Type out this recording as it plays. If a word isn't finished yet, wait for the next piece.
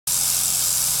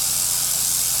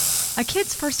A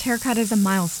kid's first haircut is a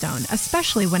milestone,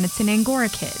 especially when it's an Angora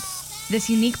kid. This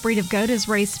unique breed of goat is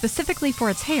raised specifically for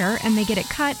its hair, and they get it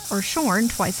cut or shorn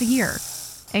twice a year.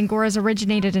 Angoras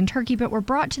originated in Turkey but were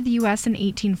brought to the U.S. in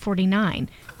 1849.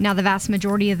 Now the vast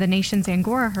majority of the nation's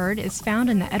Angora herd is found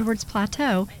in the Edwards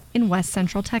Plateau in west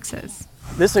central Texas.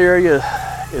 This area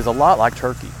is a lot like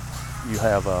Turkey. You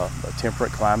have a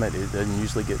temperate climate. It doesn't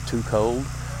usually get too cold.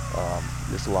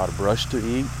 There's a lot of brush to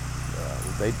eat.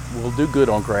 They will do good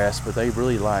on grass, but they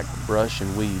really like brush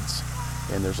and weeds,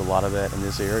 and there's a lot of that in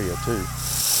this area too.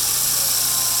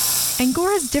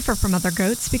 Angoras differ from other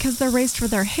goats because they're raised for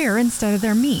their hair instead of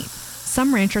their meat.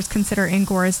 Some ranchers consider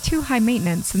Angoras too high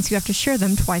maintenance since you have to shear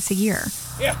them twice a year.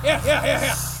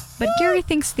 But Gary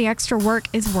thinks the extra work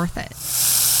is worth it.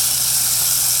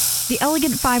 The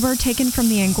elegant fiber taken from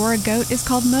the Angora goat is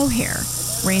called mohair.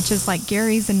 Ranches like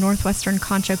Gary's in northwestern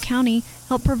Concho County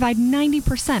help provide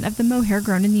 90% of the mohair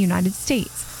grown in the United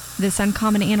States. This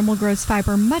uncommon animal grows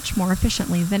fiber much more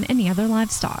efficiently than any other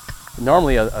livestock.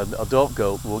 Normally, an adult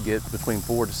goat will get between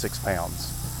 4 to 6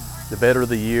 pounds. The better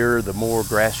the year, the more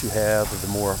grass you have, the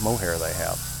more mohair they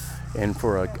have. And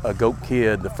for a goat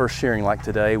kid, the first shearing like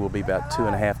today will be about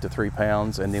 2.5 to 3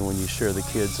 pounds, and then when you shear the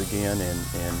kids again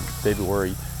in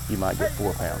February, you might get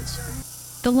 4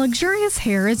 pounds. The luxurious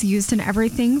hair is used in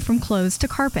everything from clothes to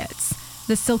carpets.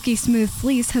 The silky smooth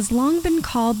fleece has long been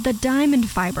called the diamond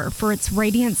fiber for its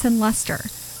radiance and luster.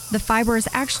 The fiber is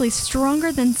actually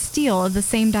stronger than steel of the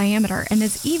same diameter and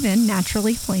is even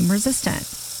naturally flame resistant.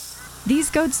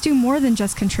 These goats do more than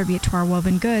just contribute to our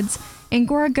woven goods.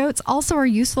 Angora goats also are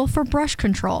useful for brush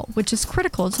control, which is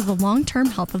critical to the long-term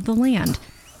health of the land.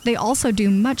 They also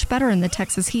do much better in the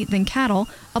Texas heat than cattle,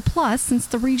 a plus since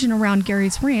the region around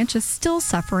Gary's ranch is still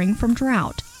suffering from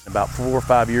drought. About 4 or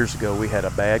 5 years ago, we had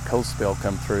a bad cold spell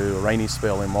come through, a rainy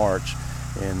spell in March,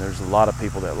 and there's a lot of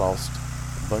people that lost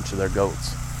a bunch of their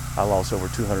goats. I lost over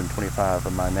 225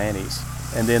 of my nannies.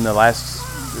 And then the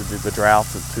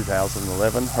drought of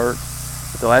 2011 hurt.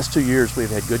 But the last 2 years, we've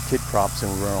had good kid crops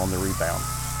and we're on the rebound.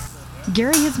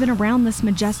 Gary has been around this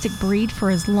majestic breed for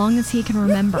as long as he can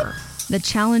remember. The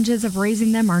challenges of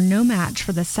raising them are no match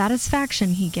for the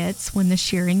satisfaction he gets when the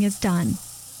shearing is done.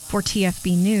 For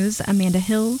TFB News, Amanda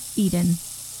Hill, Eden.